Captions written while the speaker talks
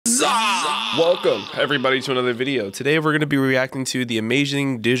Huzzah! Welcome everybody to another video. Today we're going to be reacting to the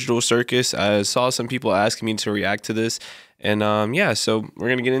amazing digital circus. I saw some people asking me to react to this, and yeah, so we're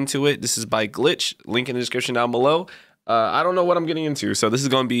going to get into it. This is by Glitch, link in the description down below. I don't know what I'm getting into, so this is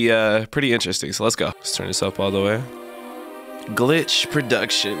going to be pretty interesting, so let's go. Let's turn this up all the way. Glitch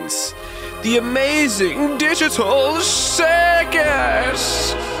Productions, the amazing digital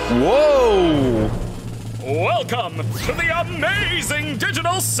circus. Whoa! Welcome to the amazing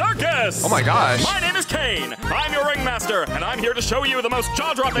digital circus! Oh my gosh. My name is Kane. I'm your ringmaster, and I'm here to show you the most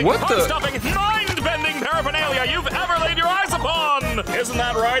jaw-dropping, heart-stopping, mind-bending paraphernalia you've ever laid your eyes upon! Isn't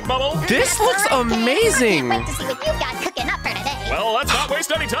that right, Bubble? This looks amazing! Can't wait to see what you've got cooking up for today. Well, let's not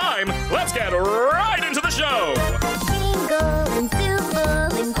waste any time. Let's get right into the show!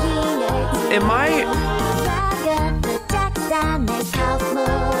 Am I...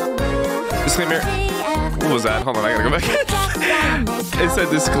 Disclaimer. What was that? Hold on, I gotta go back. It said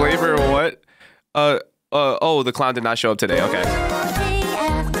disclaimer what? Oh, the clown did not show up today. Okay.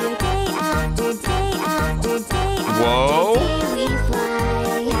 Whoa.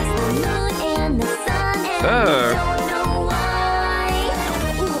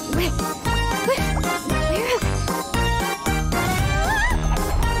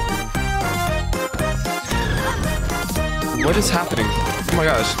 What is happening? Oh my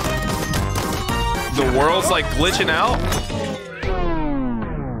gosh. The world's like glitching out?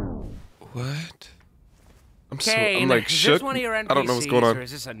 What? I'm like shook. I don't know what's going on. Or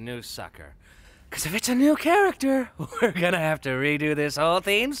is this a new sucker? Because if it's a new character, we're gonna have to redo this whole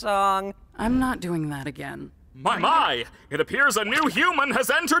theme song. I'm not doing that again. My! It appears a new human has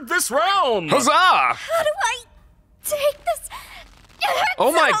entered this realm! Huzzah! How do I take this?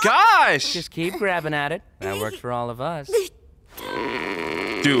 Oh my gosh! Just keep grabbing at it. That worked for all of us.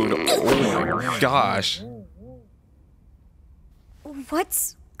 Dude, oh my gosh.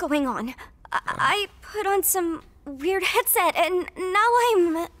 What's going on? I put on some weird headset and now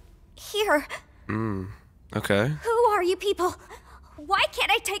I'm here. Okay. Who are you people? Why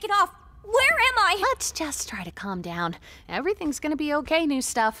can't I take it off? Where am I? Let's just try to calm down. Everything's gonna be okay, new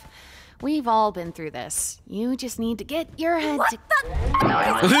stuff. We've all been through this. You just need to get your head What to...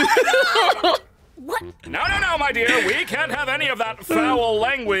 What? No, my dear. We can't have any of that foul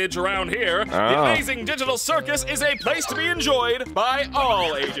language around here. The amazing digital circus is a place to be enjoyed by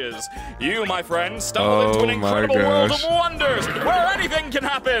all ages. You, my friend, stumble into an incredible world of wonders where anything can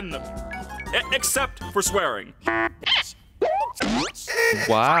happen. Except for swearing.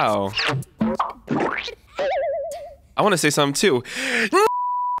 Wow. I want to say something too.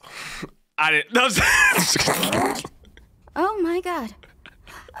 I didn't. No, Oh my god.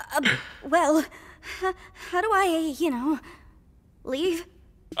 Well, how do I, leave?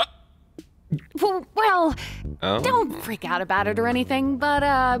 Well, don't freak out about it or anything, but,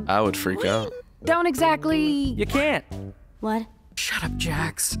 I would freak out. don't exactly... You can't. What? Shut up,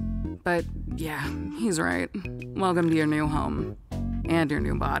 Jax. But yeah, he's right. Welcome to your new home. And your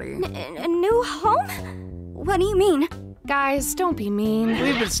new body. A new home? What do you mean? Guys, don't be mean.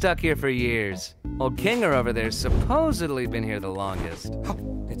 We've been stuck here for years. Old Kinger over there's supposedly been here the longest.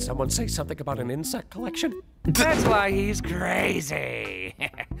 Oh, did someone say something about an insect collection? That's why he's crazy.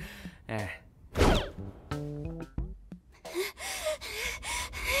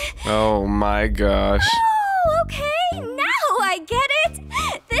 Oh my gosh. Oh, okay, now I get it.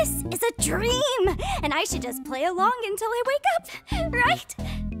 This is a dream, and I should just play along until I wake up, right?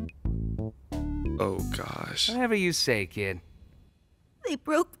 Oh gosh. Whatever you say, kid. They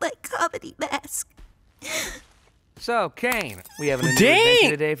broke my comedy mask. So, Kane, we have an adventure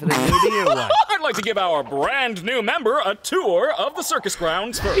today for the newbie or what? I'd like to give our brand new member a tour of the circus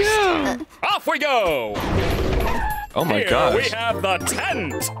grounds first. Yeah. Off we go! Oh my Here gosh. we have the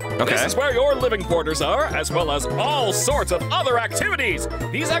tent. Okay. This is where your living quarters are, as well as all sorts of other activities.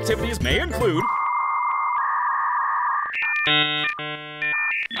 These activities may include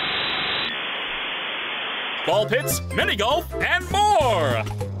ball pits, mini golf, and more.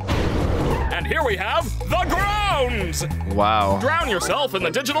 And here we have the grounds. Wow. Drown yourself in the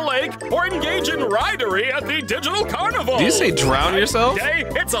digital lake or engage in ridery at the digital carnival. Did you say drown yourself? Hey,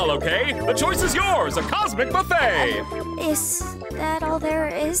 it's all okay. The choice is yours. A cosmic buffet. Is that all there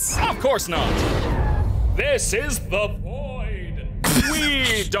is? Of course not. This is the void.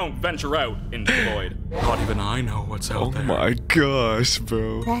 We don't venture out into the void. Not even I know what's out there. Oh my gosh,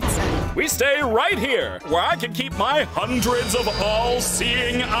 bro. We stay right here, where I can keep my hundreds of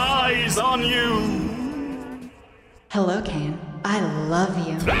all-seeing eyes on you. Hello, Kane. I love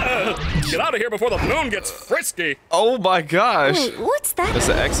you. Get out of here before the moon gets frisky. Oh my gosh. Wait, what's that? That's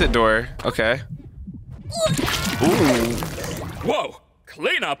the exit door. Okay. Ooh. Whoa.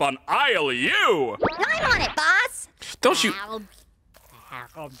 clean up on aisle U. I'm on it, boss. Don't you?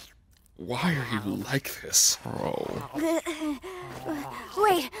 Why are you like this?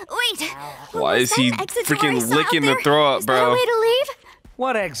 Wait. Why is he Exit door I freaking saw licking out the there? throw up, Is that a bro? way to leave?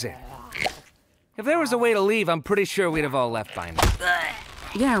 What exit? If there was a way to leave, I'm pretty sure we'd have all left by now.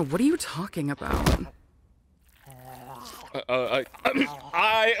 Yeah, what are you talking about?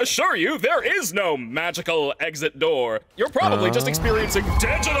 I assure you, there is no magical exit door. You're probably just experiencing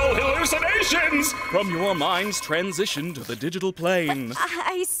digital hallucinations from your mind's transition to the digital plane.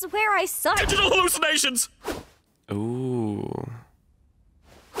 I swear I saw it. Digital hallucinations! Ooh.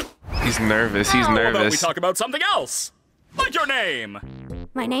 He's nervous. He's How about we nervous. talk about something else? Like your name.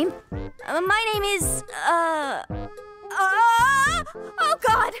 My name? My name is, oh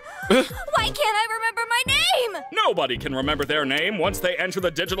God! Why can't I remember my name? Nobody can remember their name once they enter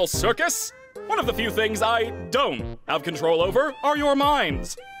the digital circus. One of the few things I don't have control over are your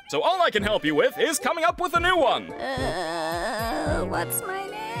minds. So all I can help you with is coming up with a new one. What's my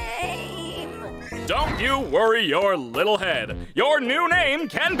name? Don't you worry your little head. Your new name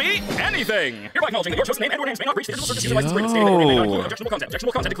can be anything. Hereby acknowledging that your chosen name and/or names may not reach the digital circus user license agreement stated herein may not include objectionable content.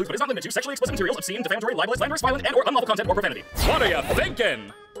 Objectionable content includes but is not limited to sexually explicit materials, obscene, defamatory, libelous, slanderous, violent, and/or unlawful content or profanity. What are you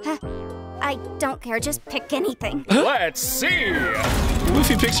thinking? I don't care, just pick anything. Let's see. What if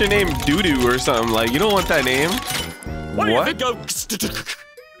you pick your name Doo-Doo or something? Like, you don't want that name. What do you What? think of...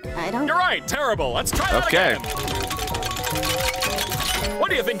 I don't... You're right, terrible. Let's try that Okay. again.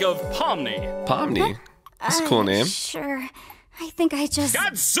 What do you think of Pomni? Pomni. That's a cool name. Sure. I think I just...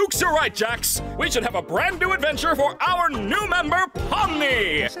 Gadzooks, you're right, Jax. We should have a brand new adventure for our new member,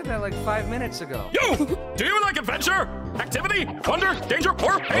 Pomni. I said that like 5 minutes ago. You! Do you like adventure? Activity? Wonder? Danger?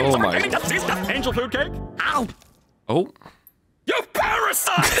 Horror? Pain? Oh Suffering? my- Pain? Death? Disease? Death? Angel food cake? Ow! Oh. You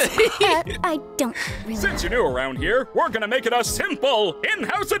parasite! I don't really... Since you're new around here, we're gonna make it a simple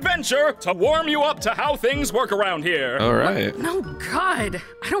in-house adventure to warm you up to how things work around here. All right. No, God.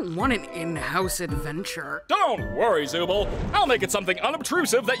 I don't want an in-house adventure. Don't worry, Zooble. I'll make it something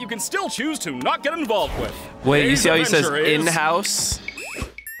unobtrusive that you can still choose to not get involved with. Wait, you Today's see how he says adventure is in-house?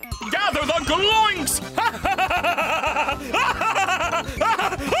 Gather the gloinks!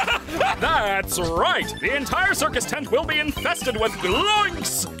 That's right! The entire circus tent will be infested with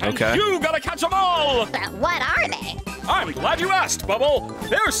gloinks! And Okay. you gotta catch them all! But what are they? I'm glad you asked, Bubble!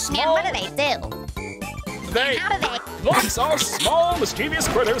 They're small... And what do they do? They... How do they... Gloinks are small, mischievous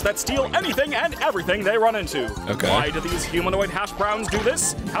critters that steal anything and everything they run into. Okay. Why do these humanoid hash browns do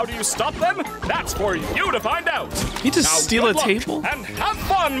this? How do you stop them? That's for you to find out! He just Now, steal a good luck, table? And have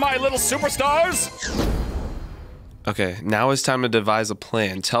fun, my little superstars! Okay, now it's time to devise a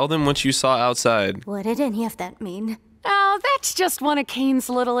plan. Tell them what you saw outside. What did any of that mean? Oh, that's just one of Kane's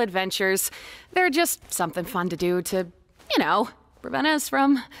little adventures. They're just something fun to do to, you know, prevent us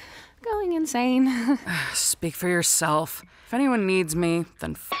from going insane. Speak for yourself. If anyone needs me,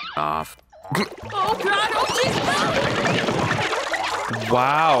 then off. Oh, God. Oh, jeez.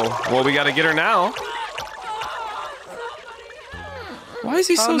 Wow. Well, we gotta get her now. Why is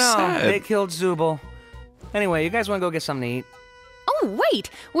he so Oh no, sad? they killed Zooble. Anyway, you guys want to go get something to eat? Oh, wait.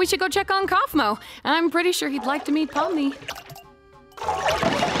 We should go check on Kaufmo. I'm pretty sure he'd like to meet Pomni.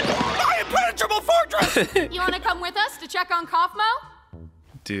 My impenetrable fortress! You want to come with us to check on Kaufmo?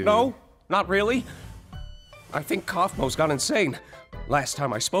 Dude. No, not really. I think Kaufmo's gone insane. Last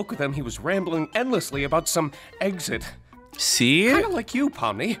time I spoke with him, he was rambling endlessly about some exit. See? Kind of like you,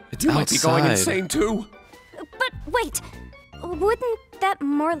 Pomni. It's You might be going outside. insane too. But wait, wouldn't that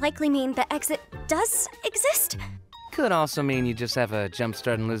more likely mean the exit does exist? Could also mean you just have a jump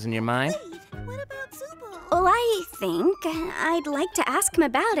start and losing your mind. What about Zooble? Well, I think I'd like to ask him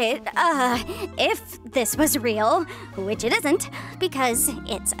about it, if this was real, which it isn't, because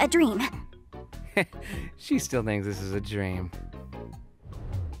it's a dream. She still thinks this is a dream.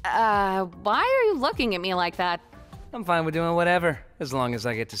 Why are you looking at me like that? I'm fine with doing whatever, as long as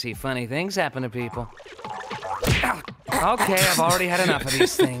I get to see funny things happen to people. Okay, I've already had enough of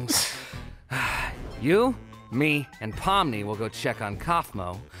these things. You, me, and Pomni will go check on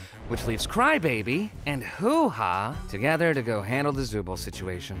Kaufmo, which leaves Crybaby and Hoo-Ha together to go handle the Zooble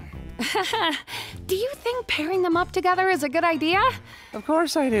situation. Do you think pairing them up together is a good idea? Of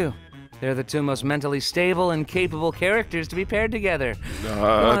course I do. They're the two most mentally stable and capable characters to be paired together. Come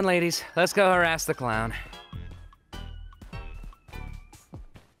on, ladies, let's go harass the clown.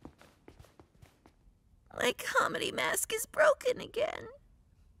 My comedy mask is broken again.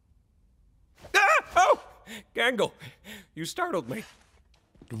 Ah! Oh! Gangle, you startled me.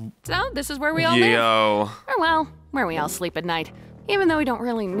 So, this is where we all live. Yo. Or, well, where we all sleep at night. Even though we don't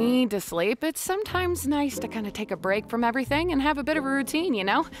really need to sleep, it's sometimes nice to kind of take a break from everything and have a bit of a routine, you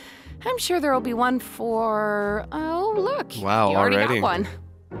know? I'm sure there'll be one for... Oh, look. Wow, you already already. got one.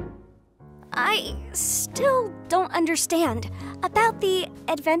 I still don't understand. About the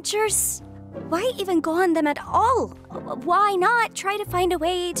adventures? Why even go on them at all? Why not try to find a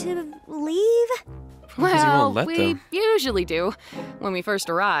way to leave? Because you Well, won't let we them. usually do when we first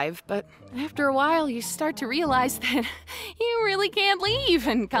arrive, but after a while you start to realize that you really can't leave,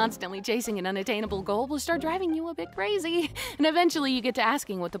 and constantly chasing an unattainable goal will start driving you a bit crazy. And eventually you get to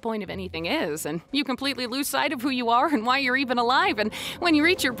asking what the point of anything is, and you completely lose sight of who you are and why you're even alive, and when you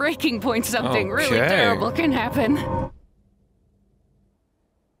reach your breaking point, something really Okay. terrible can happen.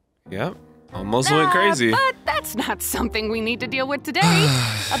 Yep. Almost went crazy. But that's not something we need to deal with today.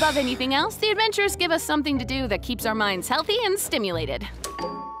 Above anything else, the adventures give us something to do that keeps our minds healthy and stimulated.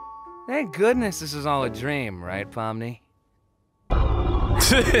 Thank goodness this is all a dream, right, Pomni?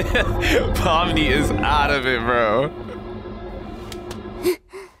 Pomni is out of it, bro.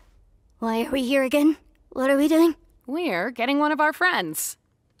 Why are we here again? What are we doing? We're getting one of our friends.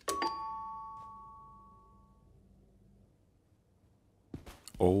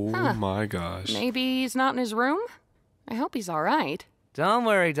 Oh my gosh. Maybe he's not in his room? I hope he's all right. Don't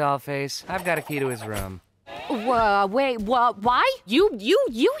worry, Dollface. I've got a key to his room. Wait, why? You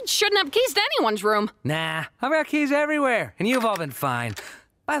shouldn't have keys to anyone's room. Nah, I've got keys everywhere, and you've all been fine.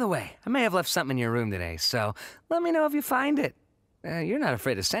 By the way, I may have left something in your room today, so let me know if you find it. You're not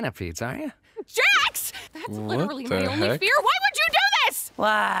afraid of centipedes, are you? Jax! That's literally the my only heck? fear. Why would you do this?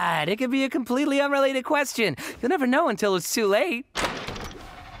 What? It could be a completely unrelated question. You'll never know until it's too late.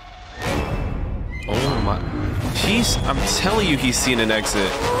 Oh my. I'm telling you, he's seen an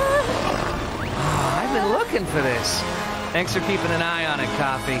exit. I've been looking for this. Thanks for keeping an eye on it,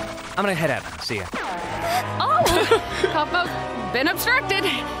 Coffee. I'm gonna head out. See ya. Oh, Cosmo's been obstructed.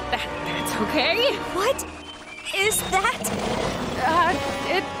 That's okay. What is that?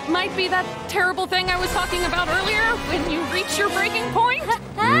 It might be that terrible thing I was talking about earlier when you reach your breaking point.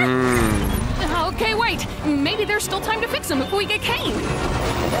 Okay, wait. Maybe there's still time to fix him if we get Kane.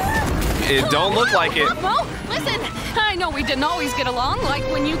 It don't look like it. Well, listen, I know we didn't always get along, like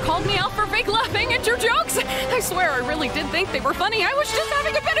when you called me out for fake laughing at your jokes. I swear I really did think they were funny. I was just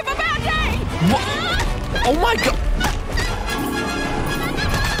having a bit of a bad day. What? Oh my god.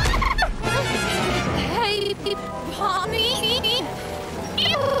 Hey, Pomni.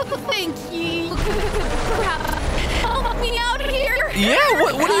 Thank you. Help me out here. Yeah,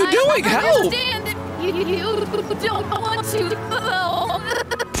 what are you doing? I Help. understand that you don't want to, though.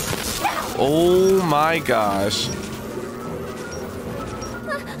 Oh my gosh.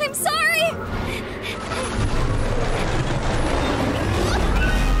 I'm sorry!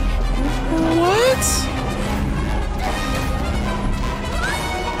 What?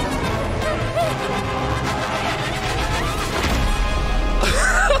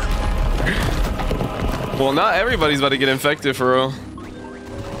 Well, not everybody's about to get infected for real.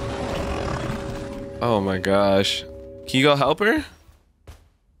 Oh my gosh. Can you go help her?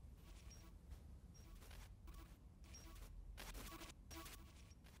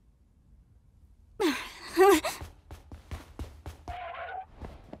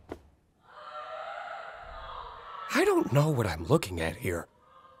 I don't know what I'm looking at here.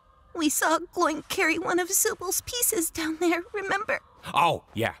 We saw Gloink carry one of Zubal's pieces down there, remember? Oh,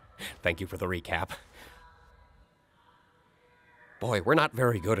 yeah. Thank you for the recap. Boy, we're not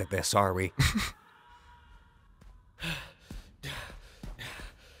very good at this, are we?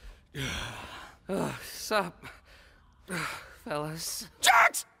 Sup, fellas?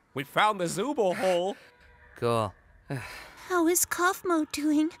 Jax! We found the Zubal hole. Cool. How is Kaufmo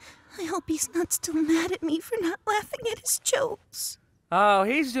doing? I hope he's not still mad at me for not laughing at his jokes. Oh,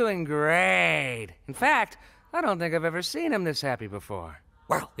 he's doing great. In fact, I don't think I've ever seen him this happy before.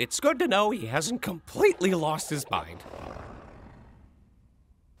 Well, it's good to know he hasn't completely lost his mind.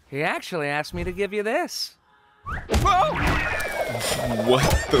 He actually asked me to give you this.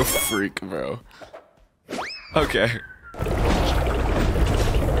 What the freak, bro? Okay.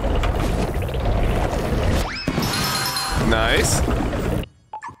 Nice.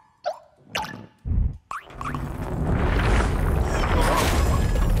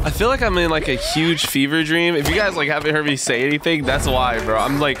 I feel like I'm in like a huge fever dream. If you guys like haven't heard me say anything, that's why, bro.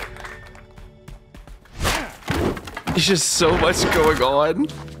 I'm like, there's just so much going on.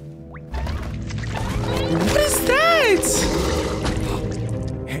 What is that?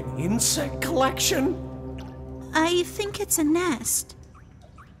 An insect collection? I think it's a nest.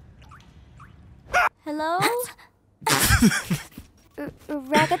 Hello?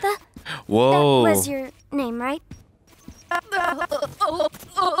 Ragatha? Whoa. That was your name, right?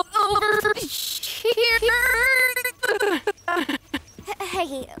 Over here.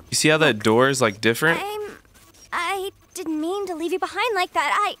 Hey, You see how that door is like different? I didn't mean to leave you behind like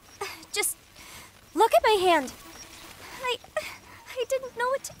that. Just look at my hand. I didn't know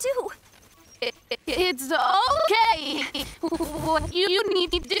what to do. It's okay. What you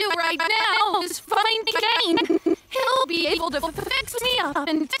need to do right now is find Kane. He'll be able to fix me up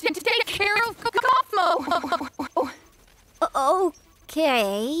and take care of Kaufmo.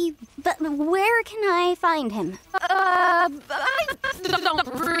 Okay, but where can I find him? I don't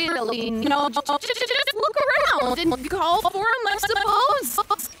really know. Just look around and call for him, I suppose.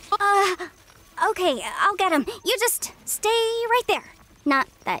 Okay, I'll get him. You just stay right there. Not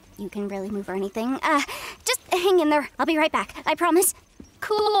that you can really move or anything. Just hang in there. I'll be right back. I promise.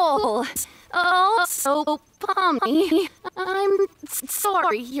 Cool. Also, Pomni, I'm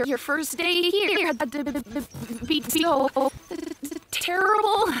sorry your first day here had to be so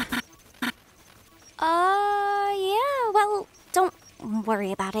terrible. Yeah, well, don't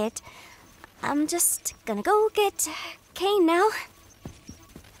worry about it. I'm just gonna go get Kane now.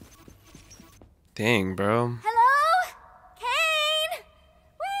 Dang, bro. Hello? Kane?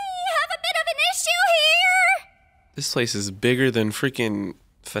 We have a bit of an issue here! This place is bigger than freaking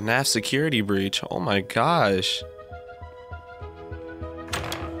FNAF security breach. Oh my gosh.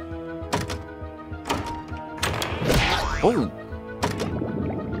 Oh.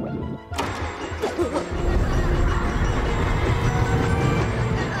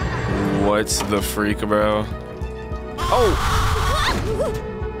 What's the freak, bro? Oh.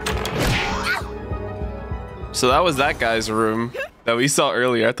 So that was that guy's room that we saw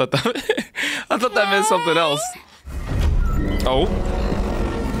earlier. I thought that meant something else. Oh.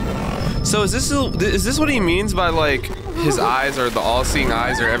 So is this what he means by like his eyes or the all-seeing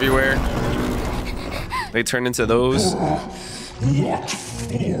eyes are everywhere? They turn into those. What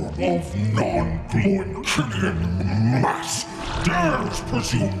form of non-glowing mass dares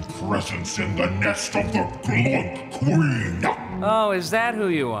presume presence in the nest of the Glunk Queen? Oh, is that who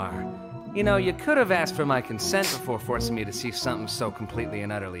you are? You know, you could have asked for my consent before forcing me to see something so completely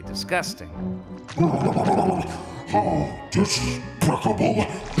and utterly disgusting. How despicable! A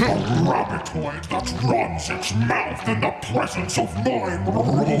rabbitoid that runs its mouth in the presence of my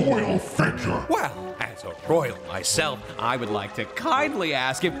royal figure! Well, as a royal myself, I would like to kindly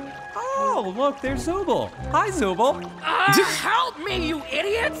ask if... Oh, look, there's Zubul. Hi, Zubul. Help me, you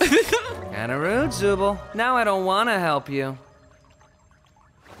idiot! Kinda rude, Zubul. Now I don't want to help you.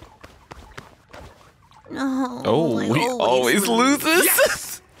 No. Oh, we always lose this?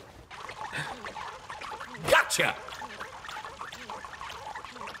 Yes! Gotcha!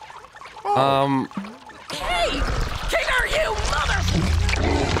 Hey! King, are you, mother?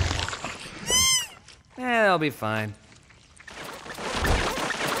 They'll be fine.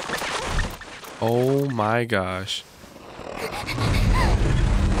 Oh my gosh.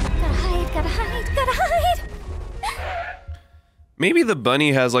 Gotta hide. Maybe the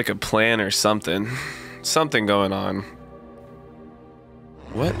bunny has like a plan or something. Something going on.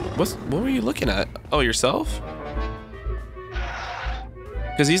 What were you looking at? Oh, yourself?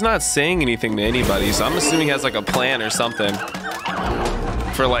 Because he's not saying anything to anybody, so I'm assuming he has like a plan or something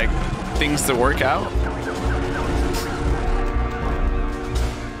for like things to work out.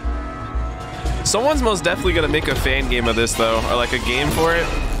 Someone's most definitely gonna make a fan game of this though, or like a game for it.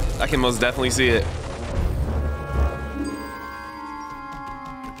 I can most definitely see it.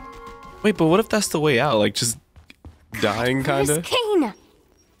 Wait, but what if that's the way out? Like just dying kinda? Where's Kane?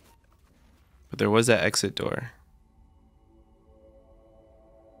 But there was that exit door.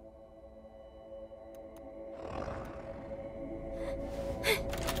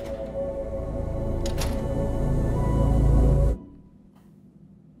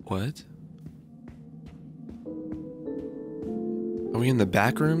 What? Are we in the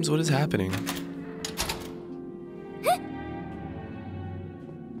back rooms? What is happening?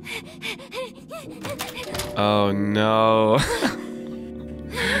 Oh no.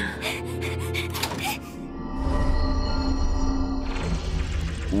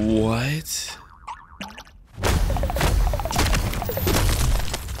 What?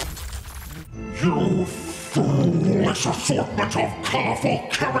 You foolish assortment of colorful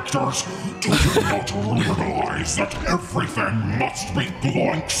characters! Do you not realize that everything must be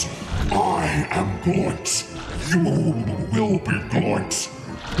Gloinks? I am Gloinks. You will be Gloinks.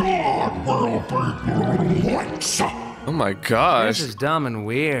 God will be Gloinks. Oh my gosh. This is dumb and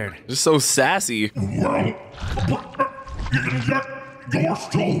weird. Just so sassy. Well, and yet you're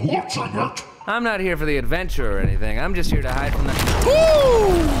still watching it. I'm not here for the adventure or anything. I'm just here to hide from the...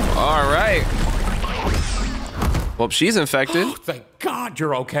 Woo! All right. Well, she's infected. Oh, thank God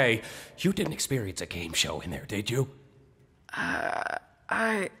you're okay. You didn't experience a game show in there, did you?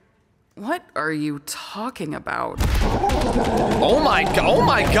 What are you talking about? Oh my god, oh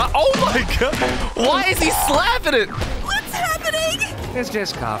my god, oh my god! Why is he slapping it? What's happening? It's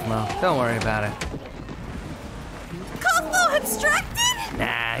just Kaufmo. Don't worry about it. Kaufmo abstracted?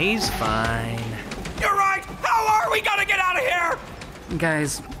 Nah, he's fine. You're right! How are we gonna get out of here?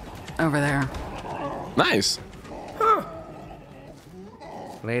 Guys, over there. Nice. Huh.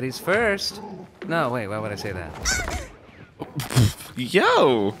 Ladies first. No, wait, why would I say that?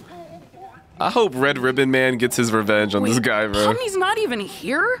 Yo! I hope Red Ribbon Man gets his revenge on this guy, bro. Pomni's not even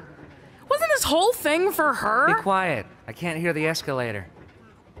here? Wasn't this whole thing for her? Be quiet. I can't hear the escalator.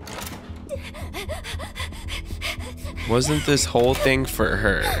 Wasn't this whole thing for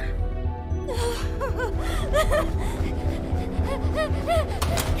her?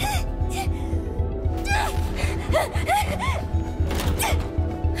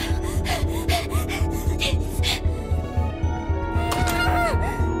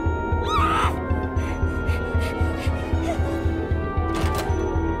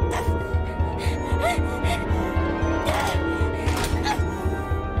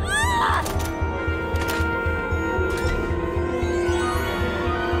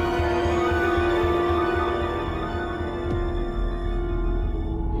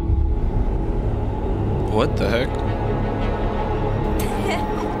 What the heck?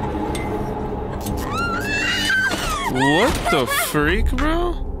 What the freak,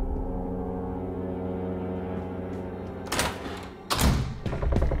 bro?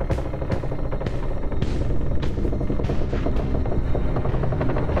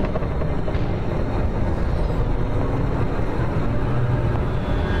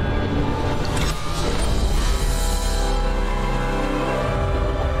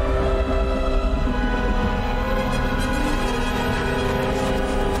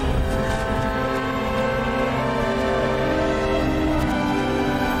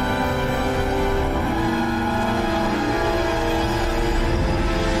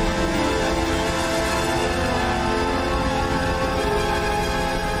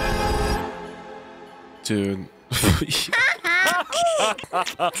 Dude.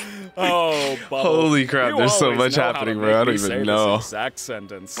 Oh, Bubble. Holy crap, You there's so always much know how happening, to bro. I make don't me say even this know. Exact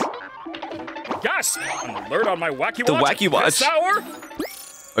sentence. Yes! An alert on my Wacky The Watch. Wacky Watch. This hour?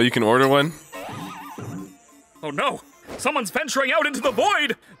 Oh, you can order one? Oh no! Someone's venturing out into the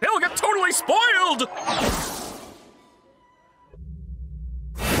void! They'll get totally spoiled!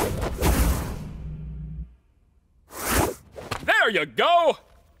 There you go!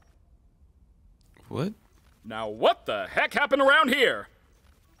 What? Now what the heck happened around here?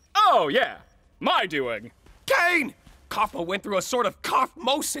 Oh yeah, my doing. Kane! Kaufmo went through a sort of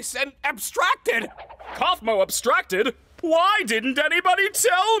Kaufmosis and abstracted! Kaufmo abstracted? Why didn't anybody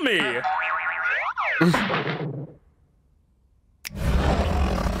tell me?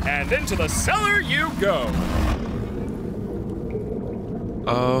 And into the cellar you go.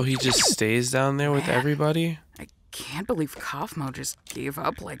 Oh, he just stays down there with everybody? I can't believe Kaufmo just gave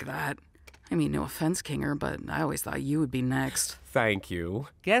up like that. I mean, no offense, Kinger, but I always thought you would be next. Thank you.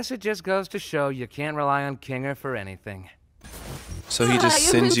 Guess it just goes to show you can't rely on Kinger for anything. So he just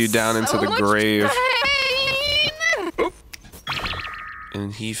sends you down into the grave.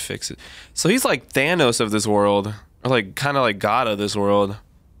 And he fixes it. So he's like Thanos of this world. Or like, kind of like God of this world.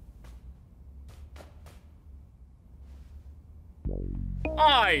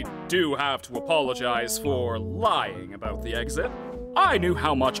 I do have to apologize for lying about the exit. I knew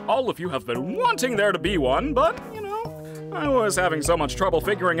how much all of you have been wanting there to be one, but, you know, I was having so much trouble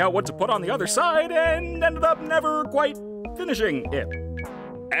figuring out what to put on the other side and ended up never quite finishing it.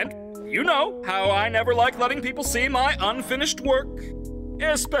 And you know how I never like letting people see my unfinished work,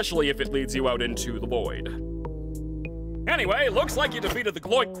 especially if it leads you out into the void. Anyway, looks like you defeated the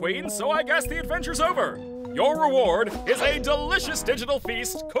Gloik Queen, so I guess the adventure's over. Your reward is a delicious digital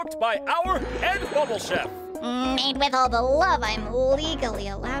feast cooked by our head bubble chef. Made with all the love I'm legally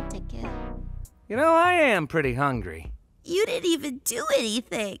allowed to give. You know, I am pretty hungry. You didn't even do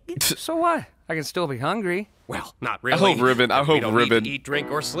anything. So what? I can still be hungry. Well, not really. I hope Ribbon. I We hope don't Ribbon. need to eat, drink,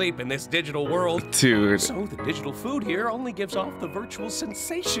 or sleep in this digital world. Dude. So the digital food here only gives off the virtual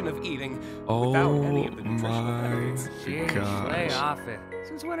sensation of eating Oh without any of the nutritional my benefits. Jeez, lay gosh. off it.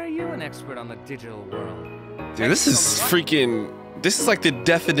 Since when are you an expert on the digital world? Dude, this is freaking. This is like the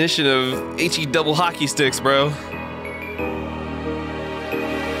definition of HE double hockey sticks, bro.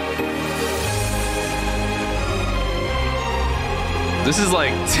 This is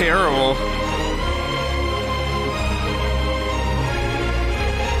like terrible.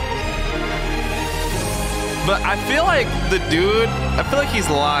 But I feel like the dude, I feel like he's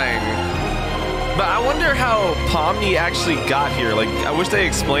lying. But I wonder how Pomni actually got here. Like, I wish they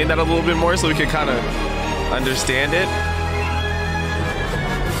explained that a little bit more so we could kind of understand it.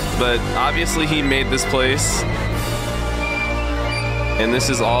 But obviously he made this place. And this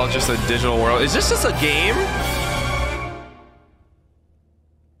is all just a digital world. Is this just a game?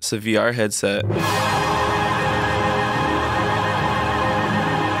 It's a VR headset.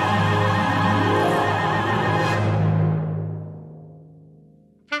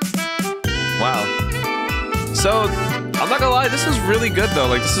 Wow. So, I'm not gonna lie, this is really good though.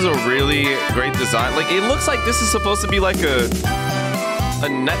 Like, this is a really great design. Like, it looks like this is supposed to be like a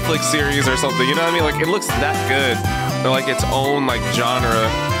Netflix series or something, you know what I mean? Like, it looks that good. Or like its own like genre.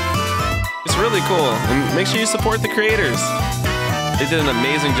 It's really cool. And make sure you support the creators. They did an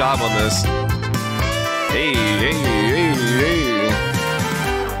amazing job on this. Hey, hey, hey, hey.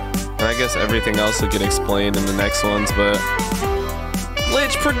 And I guess everything else will get explained in the next ones, but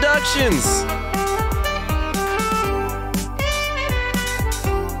Glitch Productions!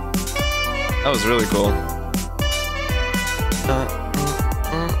 That was really cool.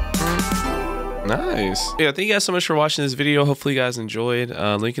 Nice. Yeah, thank you guys so much for watching this video. Hopefully you guys enjoyed.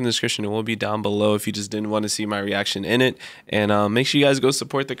 Link in the description, it will be down below if you just didn't want to see my reaction in it. And make sure you guys go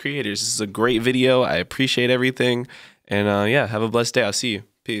support the creators. This is a great video. I appreciate everything. And yeah, have a blessed day. I'll see you.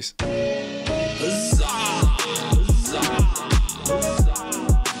 Peace.